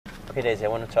Okay, Daisy, I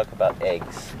want to talk about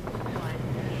eggs.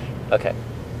 Okay,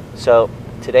 so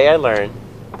today I learned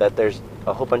that there's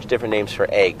a whole bunch of different names for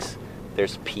eggs.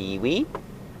 There's peewee,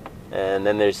 and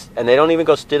then and they don't even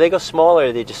go, do they go small or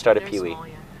do they just start at peewee? Small,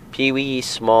 yeah. Peewee,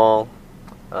 small,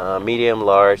 medium,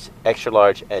 large, extra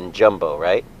large, and jumbo,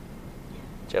 right?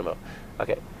 Jumbo.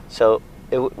 Okay, so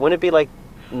wouldn't it be like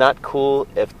not cool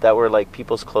if that were like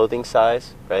people's clothing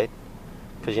size, right?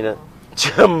 Because you know,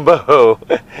 jumbo.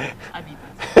 I'd be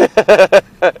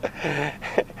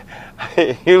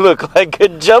You look like a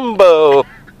jumbo.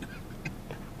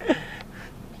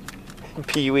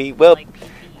 Peewee. Well, like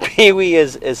peewee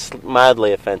is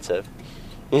mildly offensive.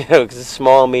 You know, because it's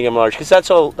small, medium, large. Because that's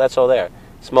all there.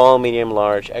 Small, medium,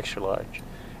 large, extra large.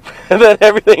 And then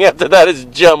everything after that is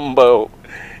jumbo.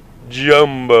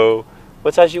 Jumbo.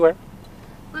 What size you wear?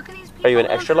 Look at these people. Are you an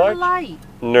extra large? Light.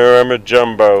 No, I'm a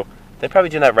jumbo. They're probably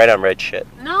doing that right on red shit.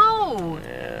 No.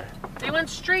 Yeah. They went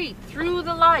straight through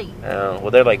the light. Oh,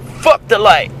 well, they're like, fuck the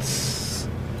lights.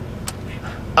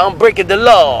 I'm breaking the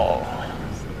law.